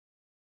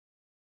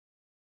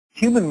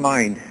Human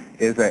mind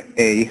is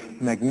a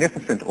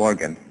magnificent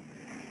organ.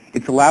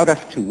 It's allowed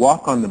us to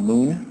walk on the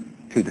moon,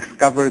 to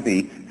discover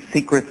the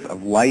secrets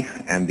of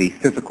life and the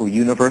physical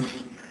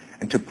universe,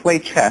 and to play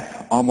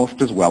chess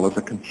almost as well as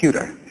a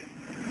computer.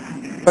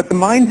 But the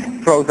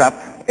mind throws up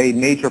a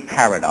major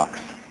paradox.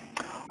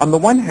 On the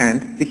one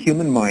hand, the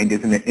human mind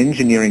is an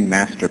engineering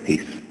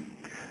masterpiece.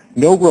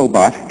 No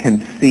robot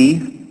can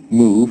see,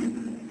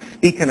 move,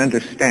 speak and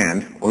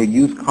understand, or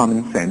use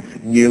common sense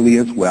nearly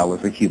as well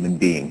as a human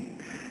being.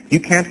 You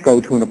can't go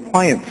to an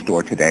appliance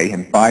store today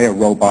and buy a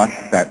robot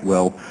that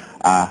will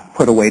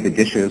put away the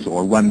dishes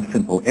or run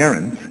simple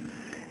errands.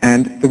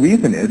 And the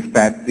reason is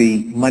that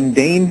the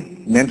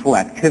mundane mental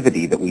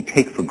activity that we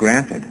take for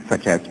granted,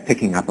 such as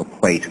picking up a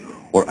plate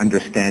or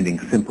understanding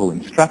simple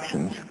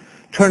instructions,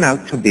 turn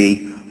out to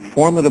be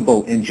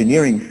formidable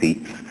engineering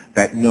feats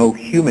that no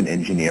human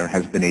engineer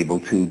has been able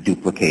to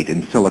duplicate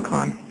in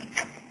silicon.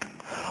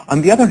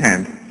 On the other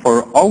hand,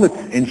 for all its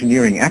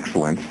engineering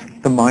excellence,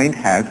 the mind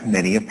has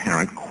many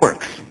apparent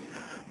quirks.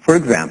 For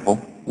example,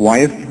 why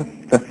is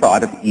the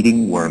thought of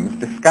eating worms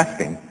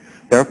disgusting?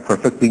 They're a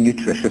perfectly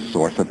nutritious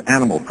source of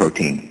animal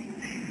protein.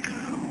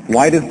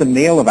 Why does the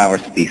male of our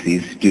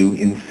species do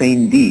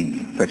insane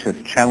deeds, such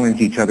as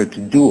challenge each other to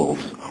duels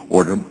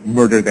or to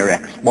murder their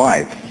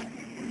ex-wives?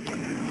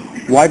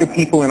 Why do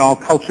people in all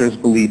cultures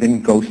believe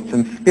in ghosts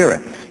and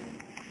spirits?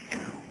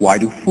 Why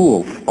do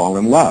fools fall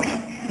in love?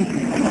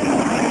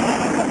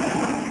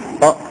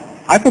 Well,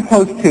 I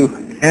propose to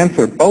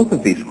answer both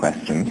of these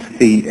questions,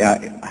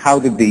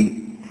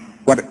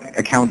 what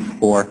accounts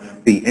for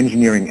the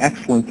engineering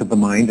excellence of the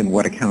mind and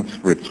what accounts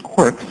for its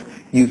quirks,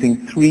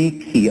 using three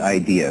key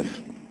ideas.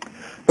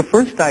 The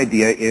first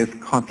idea is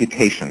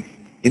computation,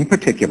 in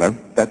particular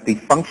that the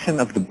function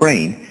of the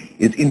brain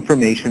is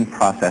information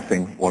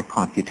processing or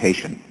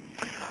computation.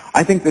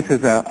 I think this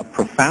is a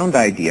profound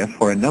idea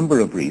for a number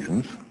of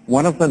reasons.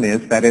 One of them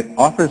is that it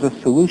offers a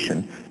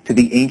solution to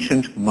the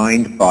ancient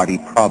mind-body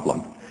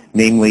problem,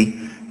 namely,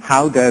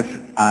 how does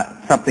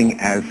something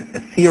as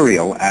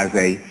ethereal as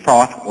a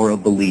thought or a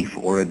belief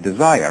or a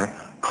desire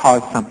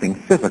cause something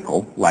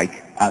physical like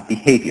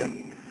behavior?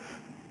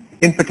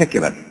 In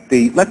particular,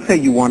 let's say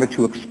you wanted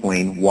to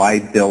explain why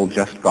Bill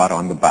just got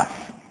on the bus.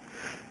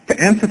 To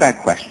answer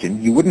that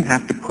question, you wouldn't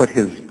have to put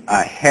his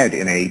head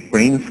in a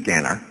brain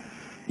scanner.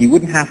 You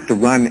wouldn't have to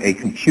run a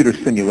computer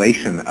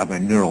simulation of a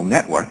neural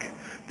network.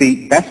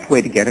 The best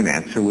way to get an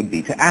answer would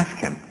be to ask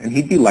him, and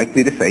he'd be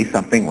likely to say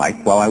something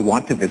like, well, I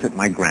want to visit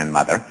my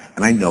grandmother,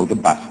 and I know the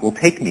bus will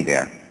take me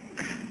there.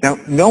 Now,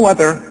 no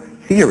other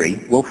theory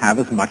will have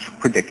as much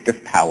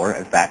predictive power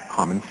as that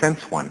common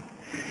sense one.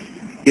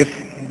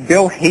 If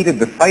Bill hated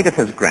the sight of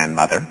his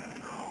grandmother,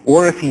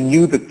 or if he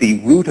knew that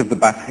the route of the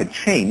bus had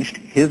changed,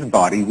 his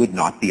body would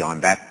not be on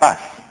that bus.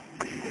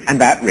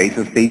 And that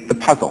raises the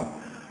puzzle.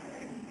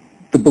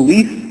 The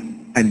beliefs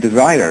and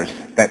desires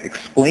that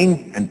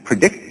explain and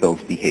predict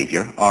Bill's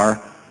behavior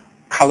are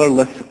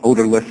colorless,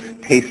 odorless,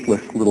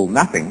 tasteless little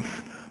nothings,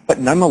 but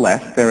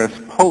nonetheless they're as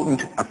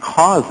potent a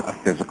cause of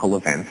physical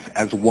events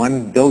as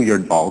one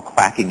billiard ball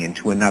clacking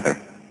into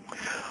another.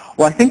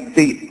 Well, I think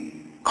the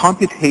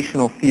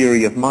computational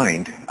theory of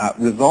mind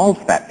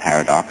resolves that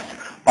paradox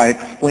by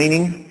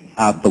explaining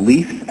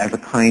beliefs as a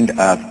kind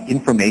of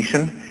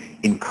information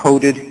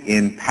encoded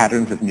in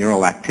patterns of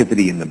neural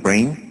activity in the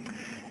brain,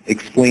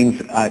 explains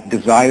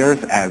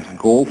desires as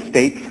goal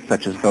states,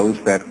 such as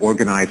those that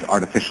organize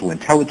artificial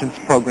intelligence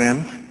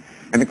programs,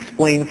 and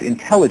explains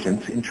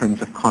intelligence in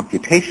terms of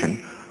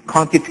computation,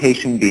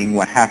 computation being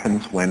what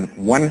happens when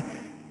one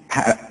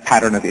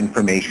pattern of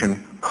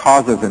information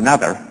causes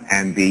another,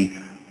 and the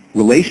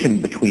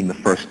relation between the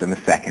first and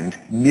the second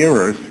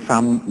mirrors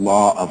some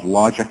law of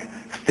logic,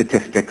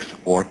 statistics,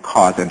 or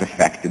cause and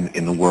effect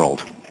in the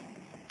world.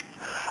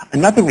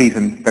 Another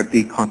reason that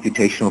the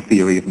computational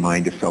theory of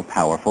mind is so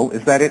powerful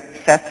is that it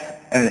sets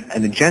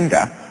an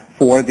agenda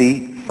for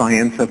the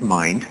science of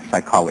mind,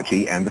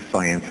 psychology, and the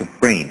science of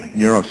brain,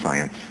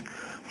 neuroscience.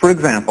 For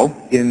example,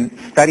 in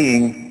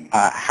studying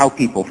how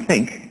people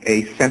think,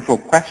 a central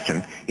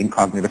question in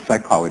cognitive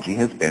psychology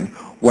has been,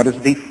 what is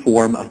the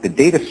form of the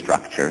data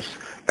structures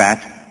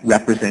that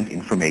represent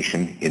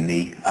information in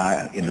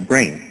the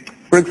brain?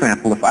 For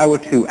example, if I were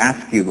to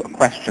ask you a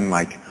question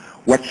like,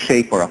 what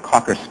shape are a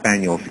Cocker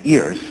Spaniel's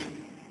ears?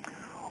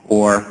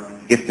 Or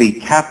if the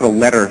capital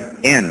letter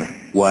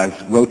N was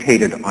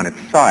rotated on its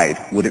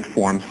side, would it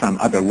form some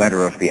other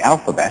letter of the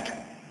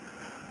alphabet?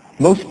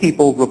 Most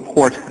people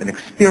report an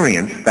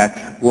experience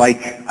that's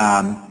like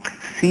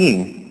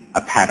seeing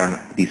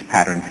these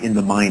patterns in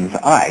the mind's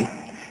eye,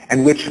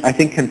 and which I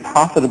think can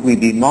profitably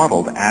be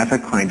modeled as a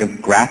kind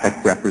of graphic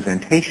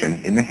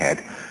representation in the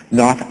head,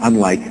 not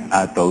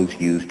unlike those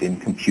used in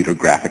computer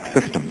graphic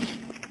systems.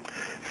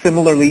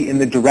 Similarly, in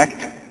the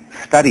direct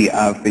study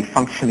of the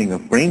functioning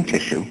of brain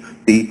tissue,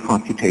 the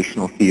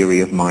computational theory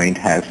of mind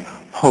has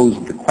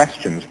posed the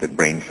questions that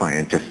brain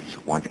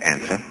scientists want to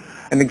answer.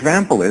 An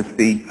example is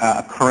the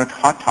current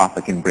hot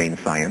topic in brain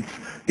science,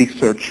 the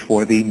search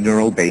for the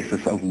neural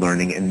basis of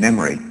learning and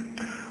memory.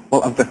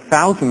 Well, of the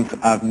thousands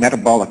of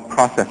metabolic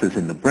processes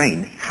in the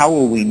brain, how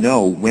will we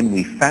know when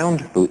we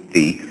found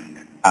the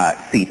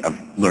seat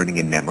of learning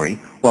and memory?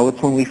 Well, it's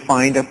when we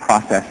find a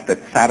process that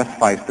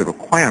satisfies the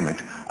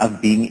requirement of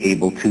being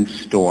able to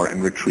store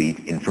and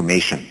retrieve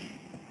information.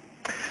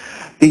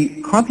 The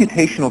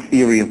computational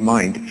theory of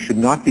mind should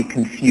not be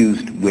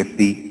confused with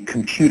the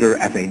computer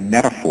as a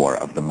metaphor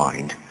of the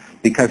mind,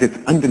 because it's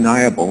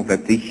undeniable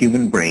that the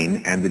human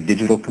brain and the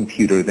digital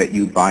computer that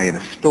you buy in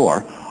a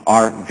store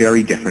are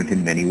very different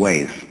in many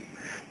ways.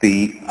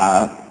 The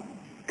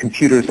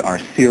computers are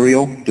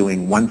serial,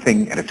 doing one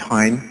thing at a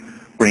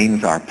time.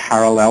 Brains are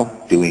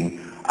parallel, doing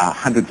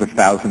hundreds of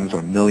thousands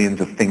or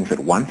millions of things at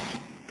once.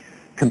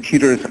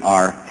 Computers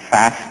are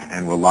fast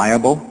and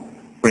reliable.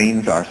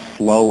 Brains are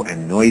slow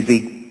and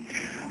noisy.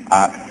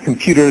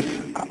 Computers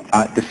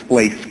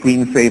display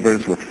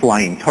screensavers with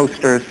flying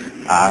toasters.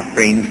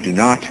 Brains do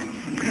not.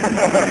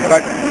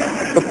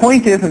 But the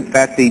point isn't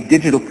that the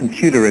digital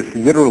computer is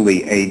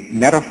literally a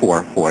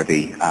metaphor for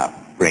the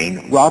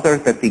brain, rather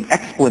that the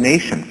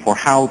explanation for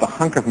how the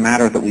hunk of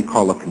matter that we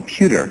call a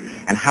computer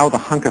and how the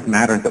hunk of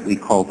matter that we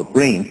call the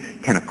brain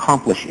can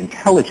accomplish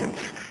intelligence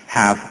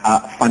have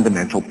a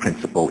fundamental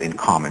principle in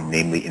common,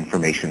 namely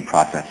information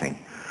processing.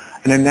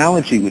 An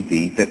analogy would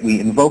be that we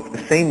invoke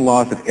the same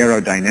laws of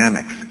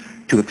aerodynamics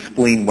to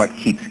explain what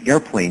keeps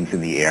airplanes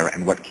in the air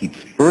and what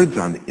keeps birds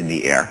in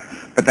the air,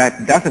 but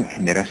that doesn't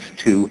commit us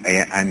to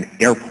an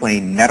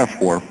airplane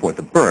metaphor for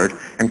the bird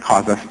and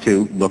cause us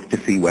to look to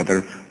see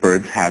whether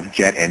birds have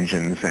jet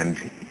engines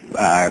and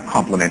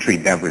complimentary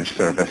beverage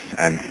service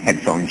and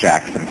headphone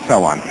jacks and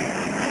so on.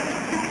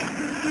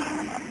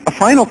 A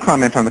final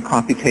comment on the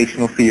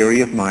computational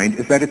theory of mind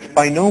is that it's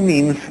by no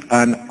means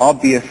an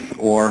obvious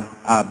or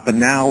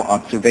banal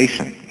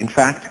observation. In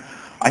fact,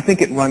 I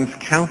think it runs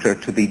counter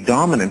to the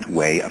dominant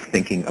way of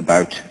thinking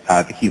about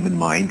the human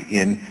mind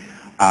in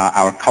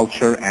our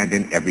culture and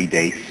in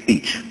everyday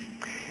speech.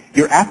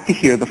 You're apt to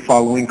hear the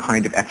following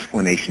kind of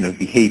explanation of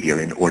behavior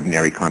in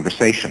ordinary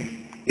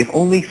conversation. If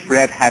only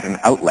Fred had an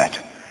outlet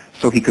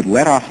so he could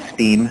let off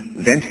steam,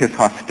 vent his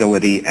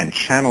hostility, and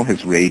channel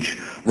his rage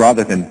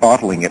rather than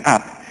bottling it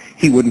up,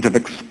 he wouldn't have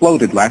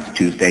exploded last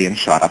Tuesday and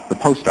shot up the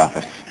post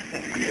office.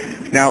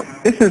 Now,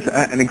 this is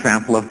an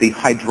example of the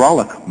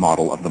hydraulic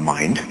model of the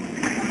mind,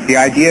 the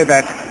idea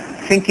that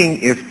thinking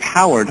is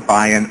powered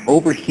by an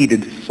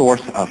overheated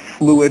source of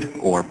fluid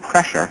or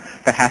pressure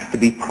that has to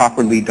be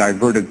properly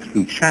diverted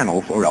through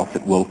channels or else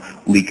it will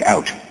leak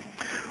out.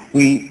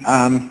 We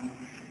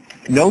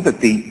know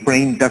that the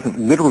brain doesn't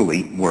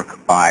literally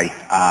work by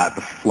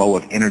the flow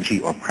of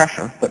energy or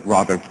pressure, but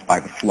rather by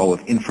the flow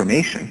of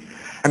information.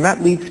 And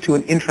that leads to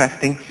an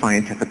interesting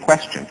scientific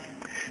question.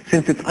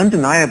 Since it's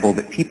undeniable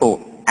that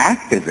people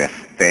act as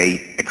if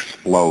they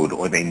explode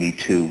or they need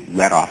to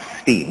let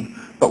off steam,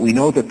 but we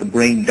know that the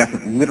brain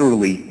doesn't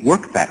literally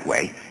work that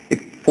way, it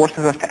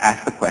forces us to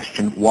ask the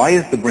question, why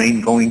is the brain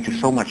going to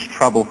so much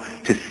trouble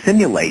to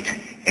simulate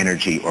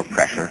energy or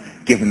pressure,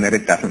 given that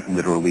it doesn't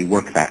literally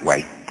work that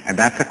way? And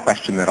that's a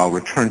question that I'll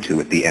return to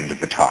at the end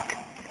of the talk.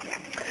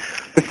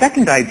 The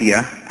second idea,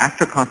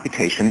 after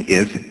computation,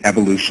 is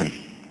evolution.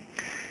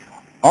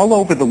 All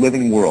over the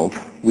living world,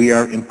 we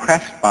are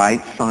impressed by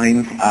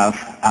signs of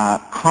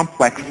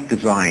complex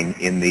design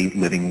in the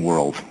living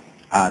world.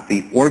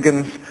 The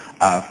organs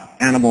of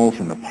animals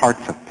and the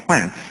parts of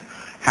plants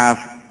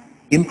have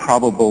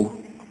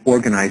improbable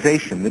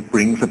organization that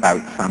brings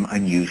about some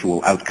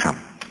unusual outcome.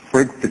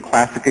 For the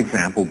classic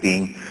example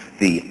being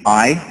the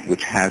eye,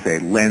 which has a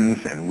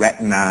lens and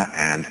retina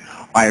and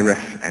iris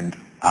and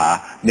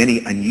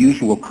many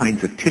unusual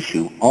kinds of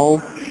tissue, all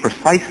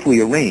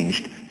precisely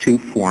arranged to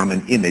form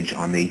an image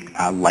on the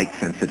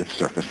light-sensitive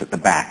surface at the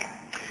back.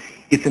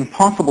 It's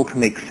impossible to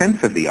make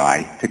sense of the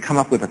eye, to come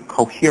up with a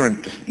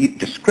coherent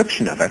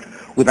description of it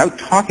without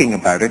talking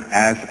about it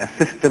as a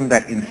system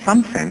that in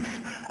some sense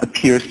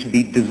appears to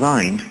be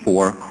designed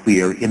for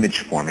clear image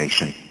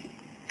formation.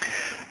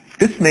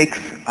 This makes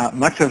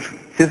much of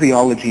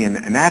physiology and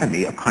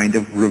anatomy a kind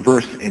of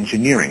reverse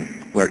engineering,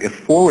 where if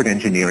forward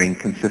engineering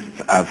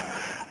consists of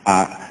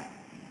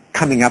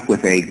coming up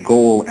with a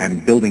goal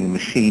and building a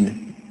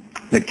machine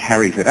that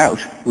carries it out,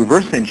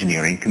 reverse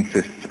engineering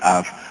consists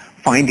of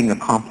finding a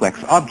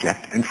complex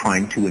object and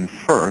trying to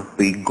infer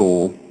the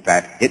goal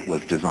that it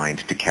was designed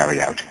to carry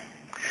out.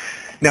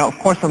 Now, of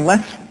course,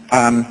 unless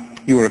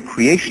you're a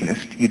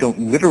creationist, you don't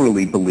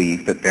literally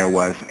believe that there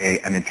was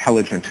an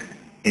intelligent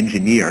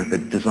engineer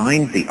that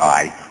designed the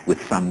eye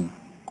with some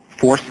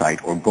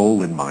foresight or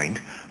goal in mind,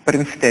 but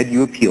instead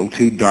you appeal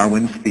to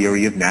Darwin's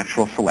theory of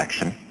natural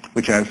selection,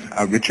 which, as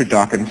Richard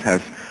Dawkins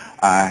has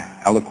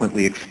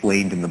eloquently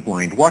explained in The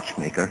Blind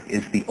Watchmaker,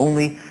 is the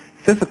only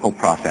physical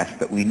process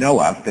that we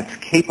know of that's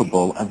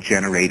capable of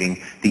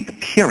generating the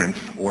appearance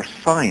or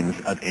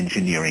signs of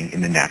engineering in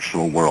the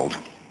natural world.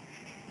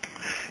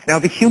 Now,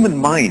 the human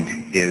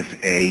mind is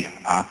a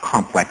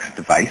complex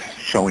device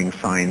showing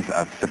signs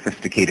of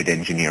sophisticated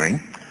engineering.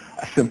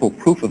 A simple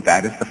proof of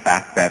that is the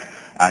fact that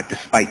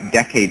despite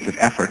decades of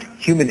effort,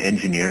 human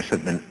engineers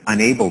have been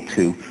unable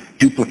to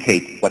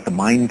duplicate what the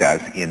mind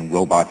does in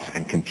robots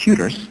and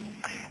computers.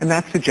 And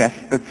that suggests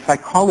that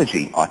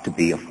psychology ought to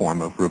be a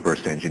form of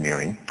reverse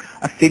engineering,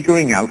 of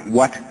figuring out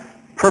what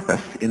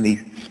purpose, in the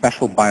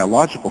special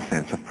biological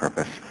sense of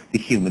purpose, the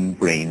human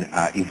brain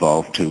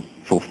evolved to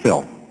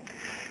fulfill.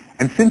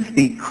 And since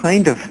the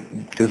kind of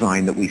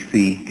design that we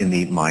see in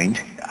the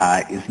mind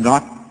is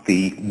not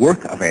the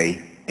work of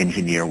an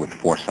engineer with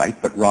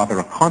foresight, but rather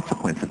a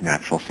consequence of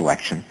natural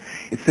selection,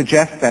 it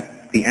suggests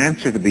that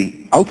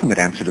the ultimate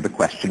answer to the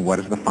question, what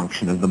is the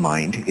function of the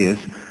mind, is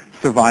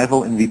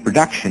survival and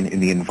reproduction in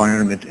the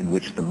environment in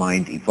which the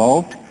mind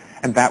evolved,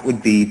 and that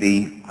would be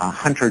the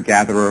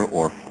hunter-gatherer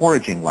or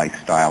foraging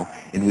lifestyle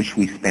in which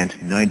we spent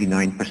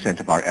 99%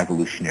 of our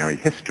evolutionary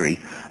history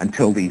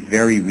until the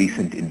very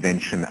recent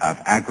invention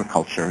of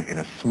agriculture in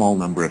a small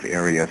number of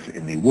areas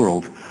in the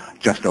world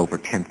just over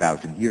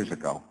 10,000 years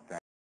ago.